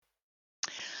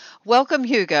Welcome,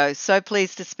 Hugo. So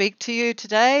pleased to speak to you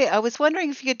today. I was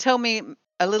wondering if you could tell me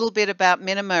a little bit about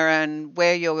Minima and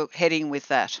where you're heading with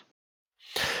that.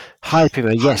 Hi,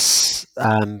 Primo. Yes,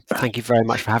 thank you very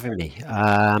much for having me.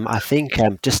 I think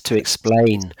just to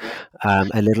explain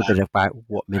a little bit about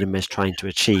what Minima is trying to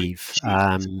achieve.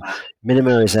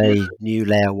 Minima is a new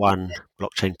layer one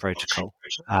blockchain protocol,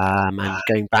 and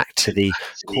going back to the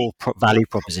value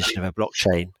proposition of a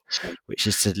blockchain, which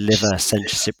is to deliver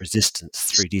censorship resistance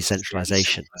through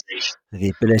decentralization, the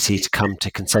ability to come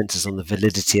to consensus on the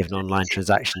validity of an online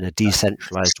transaction in a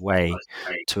decentralized way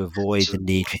to avoid the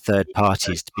need for third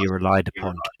parties to be relied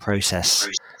upon to process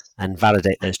and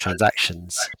validate those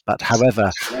transactions. But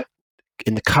however,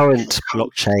 in the current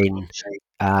blockchain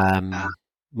um,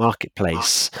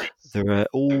 marketplace, there are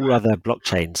all other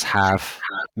blockchains have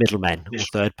middlemen or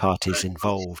third parties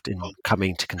involved in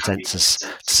coming to consensus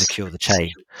to secure the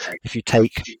chain. If you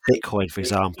take Bitcoin, for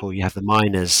example, you have the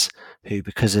miners who,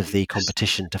 because of the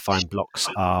competition to find blocks,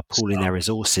 are pooling their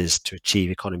resources to achieve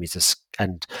economies of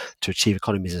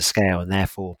scale, and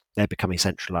therefore they're becoming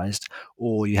centralized.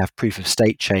 Or you have proof of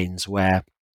stake chains where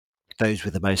those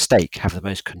with the most stake have the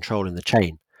most control in the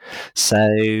chain. So,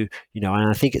 and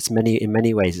I think in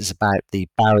many ways, it's about the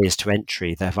barriers to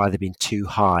entry that have either been too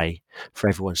high for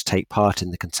everyone to take part in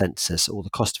the consensus, or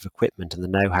the cost of equipment and the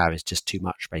know-how is just too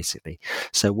much, basically.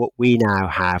 So, what we now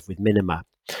have with Minima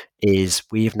is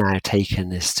we've now taken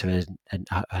this to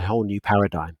a whole new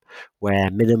paradigm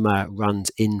where Minima runs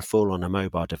in full on a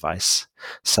mobile device.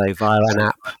 So via an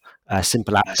app, a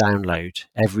simple app download,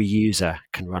 every user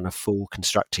can run a full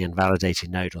constructing and validating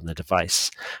node on the device.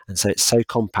 And so it's so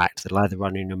compact that it'll either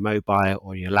run on your mobile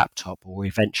or your laptop or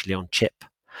eventually on chip.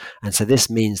 And so this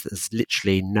means that there's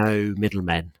literally no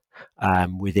middlemen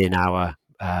within our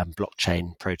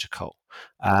blockchain protocol.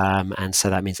 And so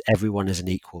that means everyone is an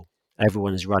equal.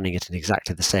 Everyone is running it in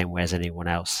exactly the same way as anyone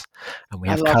else. And we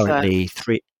I have love that.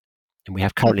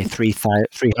 currently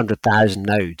 300,000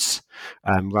 nodes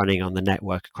running on the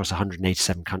network across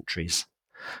 187 countries.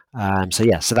 So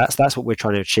that's what we're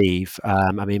trying to achieve.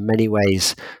 I mean, in many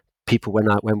ways, people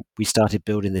when we started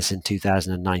building this in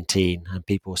 2019, and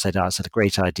people said, "Oh, it's a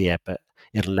great idea, but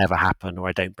it'll never happen," or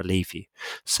 "I don't believe you."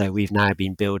 So we've now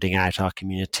been building out our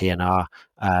community and our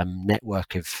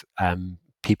network of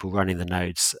people running the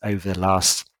nodes over the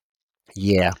last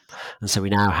year, and so we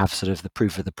now have sort of the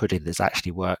proof of the pudding that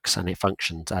actually works and it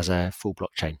functions as a full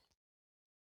blockchain.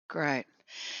 Great.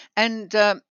 And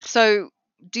so,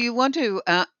 do you want to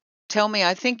tell me?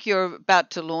 I think you're about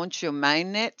to launch your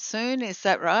mainnet soon. Is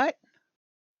that right?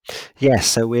 Yes,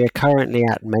 so we're currently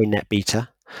at mainnet beta,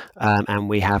 and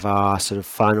we have our sort of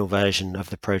final version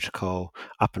of the protocol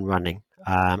up and running,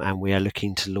 and we are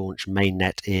looking to launch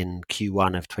mainnet in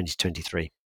Q1 of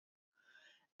 2023.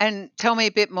 And tell me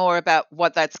a bit more about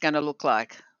what that's going to look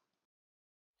like.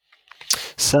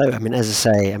 So, I mean, as I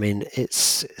say, I mean,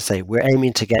 we're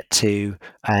aiming to get to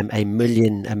a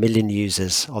million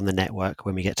users on the network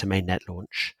when we get to mainnet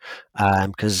launch,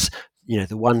 because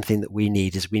the one thing that we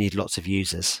need is we need lots of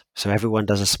users. So everyone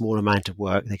does a small amount of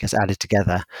work that gets added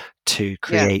together to Yeah.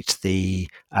 create the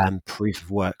proof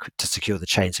of work to secure the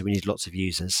chain. So we need lots of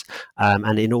users,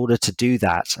 and in order to do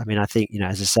that, I mean, I think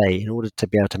as I say, in order to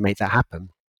be able to make that happen,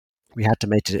 we had to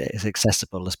make it as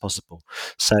accessible as possible.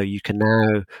 So you can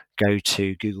now go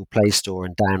to Google Play Store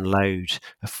and download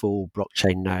a full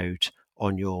blockchain node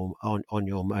on your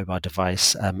mobile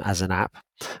device as an app,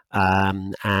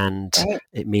 and Right.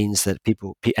 it means that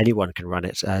anyone can run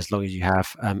it as long as you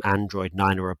have Android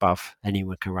 9 or above.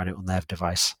 Anyone can run it on their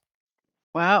device.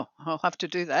 Wow, I'll have to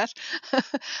do that.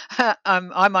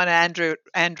 I'm on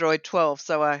Android 12,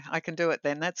 so I can do it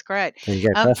then. That's great. There you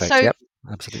go. Um, Perfect. so Yep.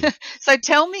 Absolutely. so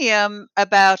tell me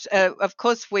about. Of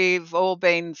course, we've all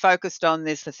been focused on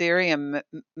this Ethereum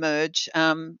merge.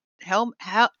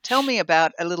 Tell me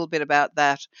about a little bit about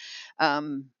that,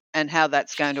 and how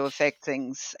that's going to affect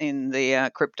things in the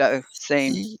crypto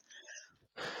scene.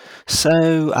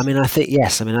 So, I mean, I think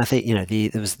yes. I mean, I think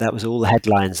that was all the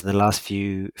headlines in the last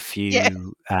Yeah,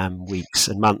 few weeks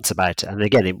and months about it. And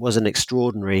again, it was an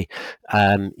extraordinary,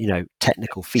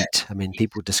 technical feat. I mean,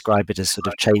 people describe it as sort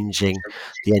of changing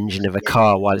the engine of a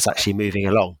car while it's actually moving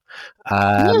along.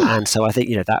 And so I think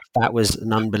that was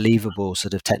an unbelievable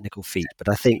sort of technical feat. But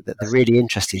I think that the really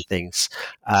interesting things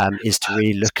is to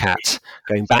really look at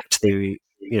going back to the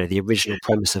original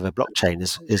premise of a blockchain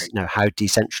is how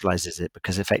decentralized is it,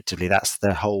 because effectively that's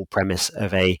the whole premise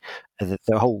of the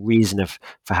whole reason of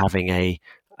for having a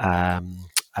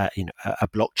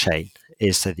blockchain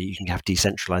is so that you can have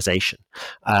decentralization,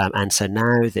 and so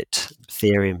now that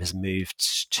Ethereum has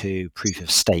moved to proof of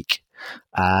stake,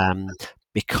 um,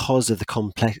 because of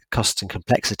the cost and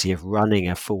complexity of running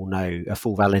a full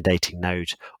validating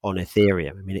node on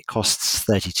Ethereum. I mean, it costs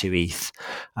 32 ETH,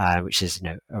 which is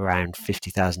around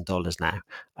 $50,000 now,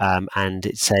 and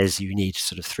it says you need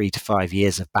sort of 3 to 5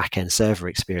 years of back-end server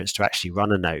experience to actually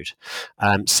run a node.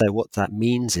 So what that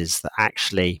means is that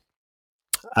actually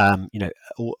a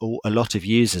lot of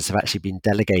users have actually been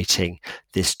delegating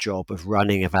this job of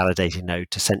running a validating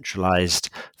node to centralized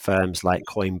firms like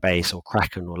Coinbase or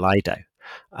Kraken or Lido.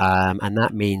 And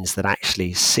that means that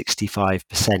actually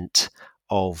 65%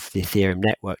 of the Ethereum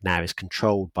network now is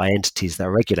controlled by entities that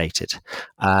are regulated.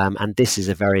 And this is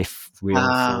a very real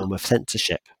form of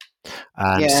censorship.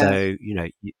 Yeah. So,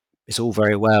 it's all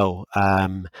very well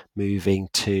moving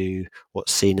to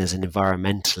what's seen as an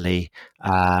environmentally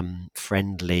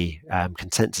friendly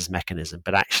consensus mechanism,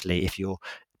 but actually, if you're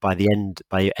by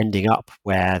ending up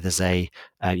where there's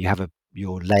you have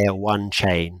your layer one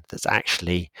chain that's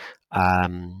actually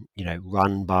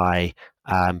run by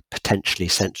potentially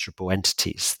censorable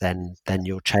entities, then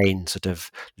your chain sort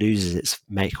of loses its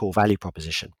core value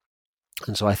proposition.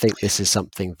 And so I think this is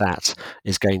something that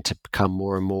is going to become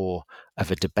more and more of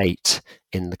a debate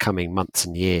in the coming months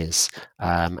and years,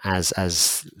 as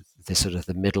the sort of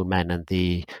the middlemen and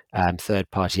the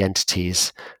third-party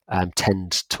entities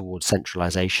tend towards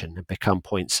centralization and become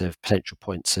potential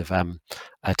points of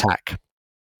attack.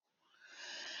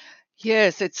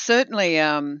 Yes, it certainly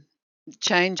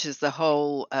changes the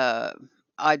whole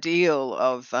ideal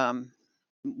of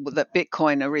that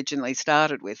Bitcoin originally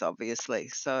started with, obviously.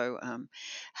 So,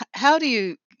 how do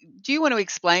you want to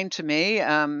explain to me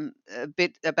a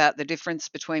bit about the difference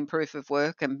between proof of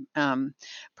work and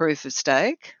proof of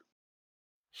stake?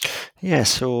 Yeah,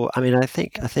 so I mean, I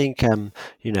think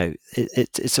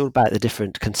it's all about the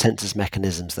different consensus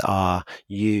mechanisms that are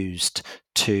used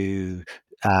to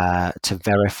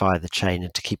verify the chain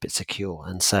and to keep it secure.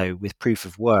 And so, with proof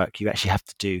of work, you actually have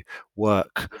to do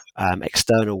work,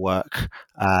 external work,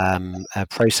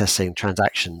 processing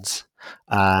transactions.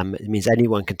 It means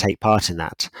anyone can take part in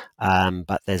that,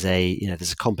 but there's a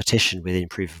competition within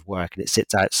proof of work, and it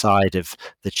sits outside of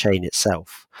the chain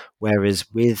itself. Whereas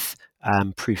with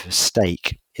proof of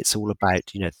stake, it's all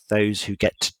about those who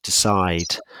get to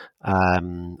decide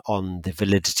on the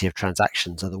validity of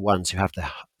transactions are the ones who have the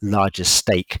largest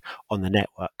stake on the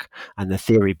network, and the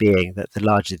theory being that the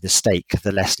larger the stake,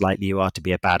 the less likely you are to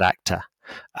be a bad actor.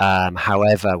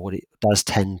 However, what it does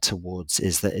tend towards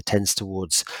is that it tends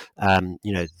towards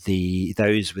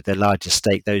those with the largest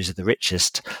stake, those are the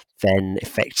richest, then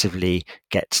effectively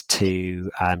get to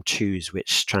choose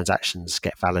which transactions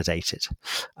get validated.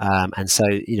 And so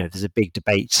there's a big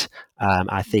debate.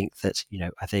 I think that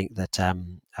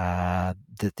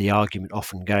the argument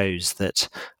often goes that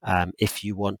if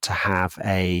you want to have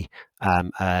a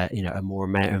more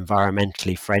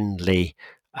environmentally friendly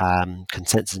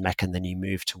consensus mechanism, then you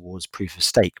move towards proof of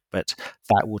stake, but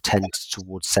that will tend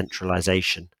towards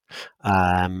centralization.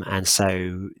 And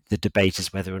so the debate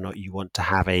is whether or not you want to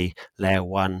have a layer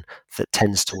one that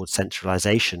tends towards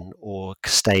centralization or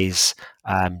stays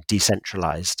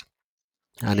decentralized.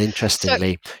 And So,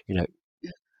 interestingly, yeah,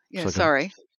 sorry, go on.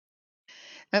 sorry.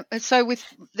 So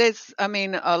there's, I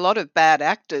mean, a lot of bad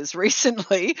actors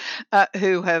recently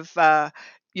who have,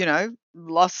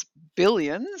 lost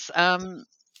billions.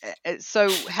 So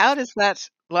how does that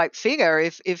figure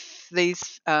if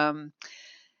these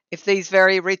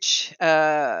very rich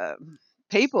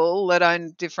people that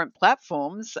own different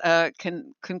platforms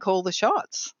can call the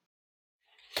shots?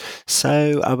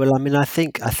 So, well, I mean, I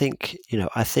think in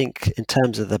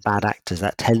terms of the bad actors,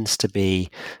 that tends to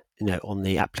be, on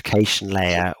the application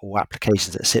layer or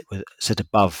applications that sit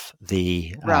above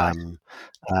Right.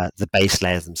 the base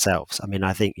layers themselves. I mean,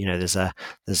 I think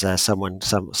someone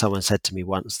said to me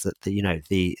once that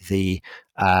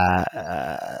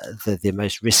the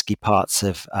most risky parts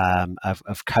of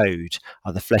code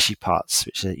are the fleshy parts,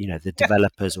 which are the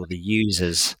developers or the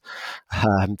users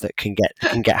that can get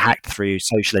hacked through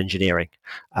social engineering,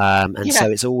 and Yeah.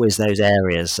 so it's always those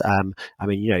areas. I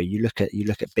mean, you look at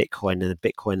Bitcoin, and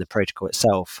the protocol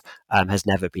itself has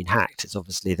never been hacked. It's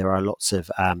obviously there are lots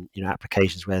of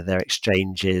applications where there are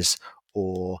exchanges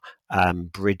or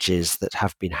bridges that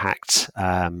have been hacked,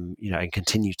 and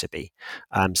continue to be.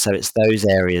 So it's those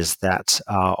areas that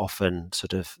are often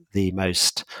sort of the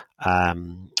most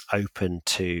open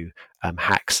to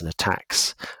hacks and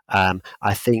attacks.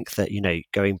 I think that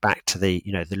going back to the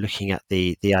looking at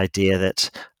the idea that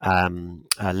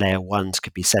layer ones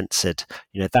could be censored,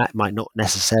 that might not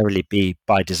necessarily be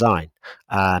by design.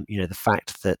 The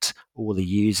fact that all the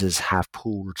users have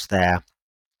pooled their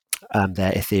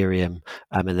their Ethereum,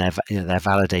 and they're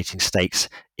validating stakes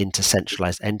into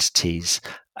centralized entities,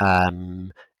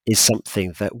 is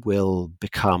something that will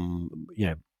become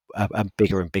a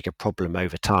bigger and bigger problem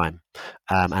over time.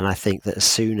 And I think that as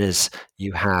soon as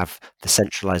you have the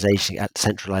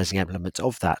centralizing elements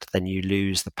of that, then you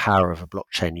lose the power of a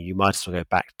blockchain. You might as well go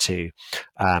back to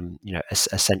a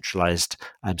centralized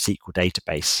SQL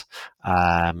database.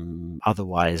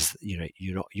 Otherwise,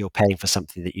 you're paying for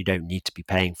something that you don't need to be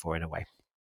paying for in a way.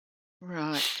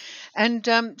 Right. And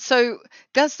so,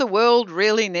 does the world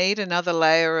really need another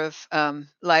layer of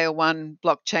layer one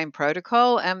blockchain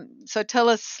protocol? So, tell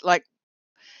us, like,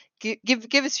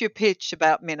 give us your pitch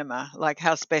about Minima, like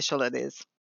how special it is.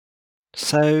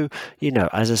 So,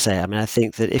 as I say, I mean, I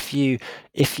think that if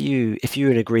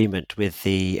you're in agreement with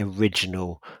the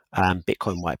original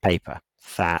Bitcoin white paper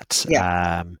that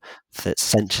Yeah. that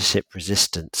censorship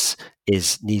resistance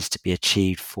needs to be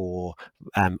achieved for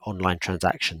online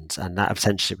transactions, and that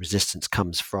censorship resistance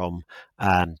comes from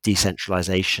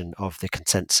decentralization of the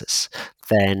consensus,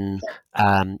 then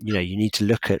you need to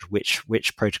look at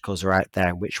which protocols are out there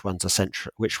and which ones are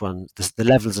the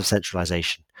levels of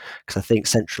centralization, because I think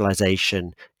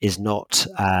centralization is not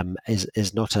on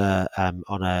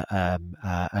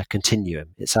a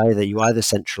continuum. It's you're either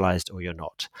centralized or you're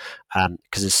not.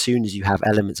 Because as soon as you have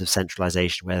elements of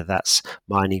centralization, whether that's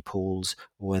mining pools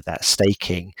or whether that's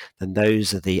staking, then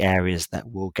those are the areas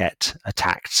that will get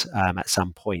attacked at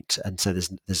some point. And so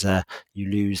you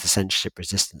lose the censorship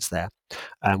resistance there.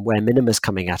 Where Minima's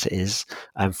coming at it is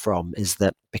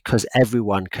that because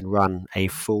everyone can run a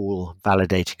full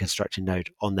validating constructing node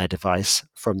on their device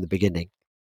from the beginning,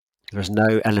 there's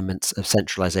no elements of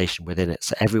centralization within it.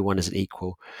 So everyone is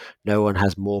equal. No one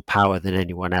has more power than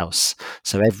anyone else.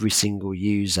 So every single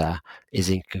user is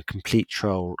in complete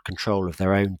control of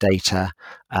their own data,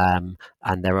 and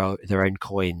their own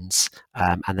coins,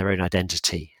 and their own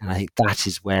identity. And I think that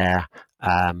is where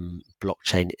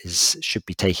blockchain should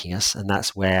be taking us, and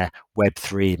that's where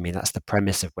Web3. I mean, that's the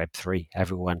premise of Web3.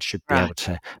 Everyone should be Right. able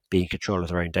to be in control of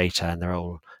their own data and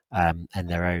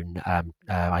their own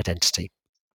identity.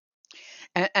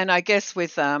 And I guess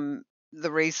with the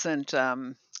recent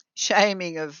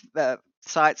shaming of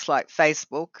sites like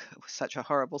Facebook, such a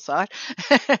horrible site,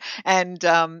 and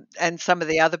some of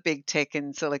the other big tech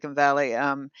in Silicon Valley,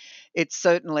 it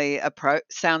certainly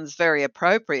sounds very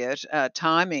appropriate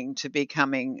timing to be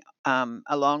coming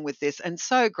along with this, and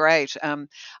so great.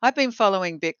 I've been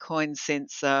following Bitcoin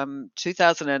since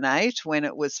 2008 when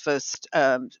it was first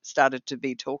started to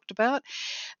be talked about.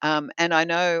 And I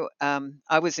know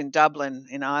I was in Dublin,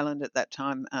 in Ireland at that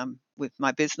time with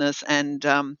my business. And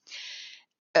uh,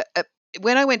 uh,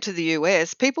 when I went to the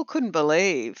US, people couldn't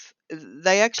believe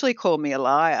they actually called me a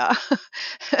liar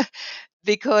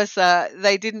because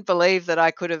they didn't believe that I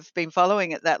could have been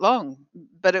following it that long.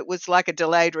 But it was like a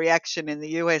delayed reaction in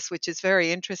the US, which is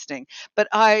very interesting. But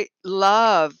I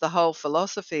love the whole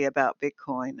philosophy about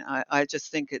Bitcoin. I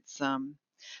just think it's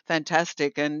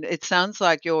fantastic. And it sounds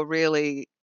like you're really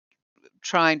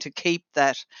trying to keep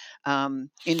that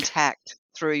intact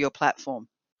through your platform.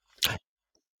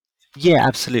 Yeah,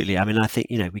 absolutely. I mean, I think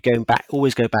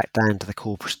always go back down to the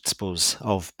core principles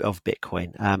of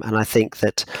Bitcoin, and I think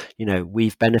that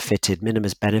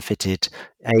Minima's benefited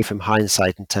from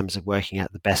hindsight in terms of working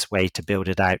out the best way to build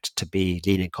it out to be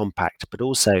lean and compact, but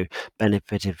also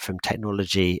benefited from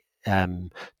technology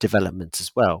developments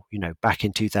as well. Back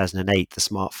in 2008, the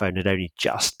smartphone had only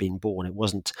just been born. It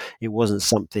wasn't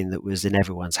something that was in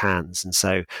everyone's hands, and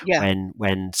so Yeah,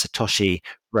 when Satoshi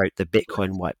wrote the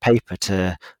Bitcoin white paper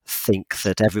to think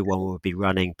that everyone would be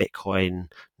running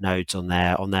Bitcoin nodes on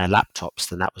their laptops,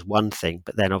 then that was one thing.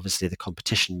 But then obviously the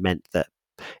competition meant that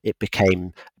it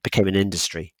became an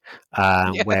industry.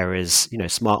 yeah, Whereas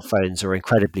smartphones are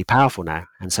incredibly powerful now,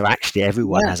 and so actually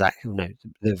everyone yeah, has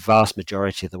the vast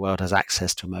majority of the world has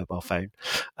access to a mobile phone,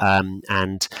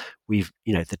 and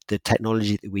the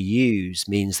technology that we use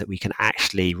means that we can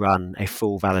actually run a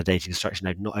full validating instruction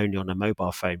node not only on a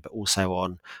mobile phone but also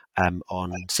on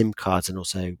SIM cards, and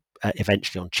also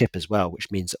eventually on chip as well,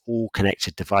 which means that all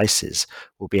connected devices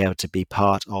will be able to be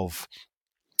part of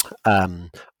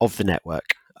the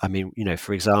network. I mean,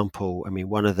 for example,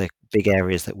 one of the big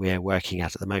areas that we're working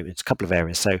at the moment, it's a couple of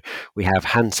areas. So we have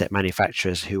handset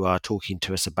manufacturers who are talking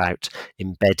to us about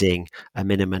embedding a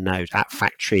Minima node at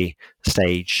factory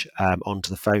stage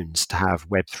onto the phones to have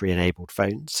Web3 enabled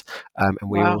phones. And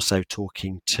we're wow, also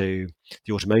talking to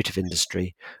the automotive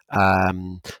industry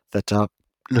that are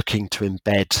looking to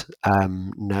embed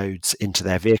nodes into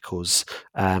their vehicles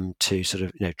to sort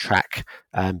of track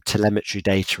telemetry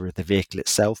data of the vehicle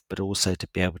itself, but also to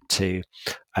be able to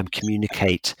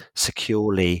communicate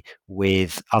securely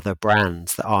with other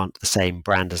brands that aren't the same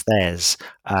brand as theirs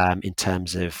in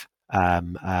terms of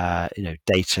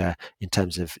data, in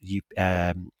terms of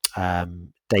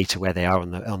data where they are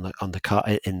on the car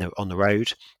on the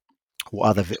road,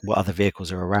 what other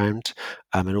vehicles are around,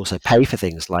 and also pay for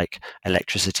things like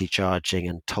electricity charging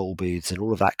and toll booths and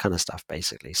all of that kind of stuff,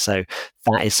 basically. So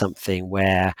that is something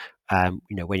where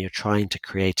when you're trying to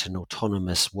create an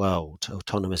autonomous world,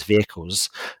 autonomous vehicles,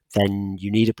 then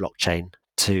you need a blockchain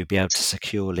to be able to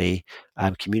securely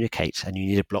communicate, and you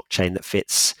need a blockchain that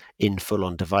fits in full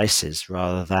on devices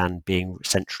rather than being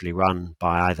centrally run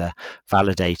by either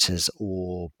validators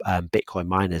or Bitcoin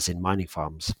miners in mining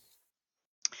farms.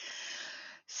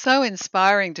 So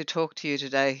inspiring to talk to you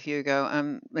today, Hugo.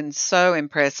 I'm been so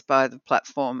impressed by the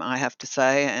platform, I have to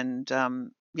say, and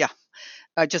yeah,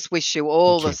 I just wish you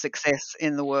all Thank the you. success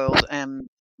in the world,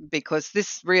 because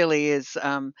this really is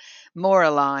more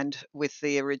aligned with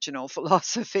the original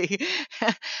philosophy,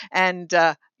 and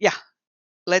yeah,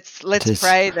 It let's is.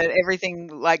 pray that everything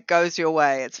like goes your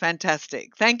way. It's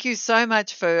fantastic. Thank you so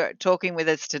much for talking with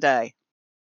us today.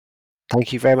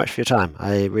 Thank you very much for your time.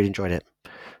 I really enjoyed it.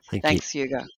 Thank you. Thanks,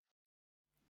 Hugo.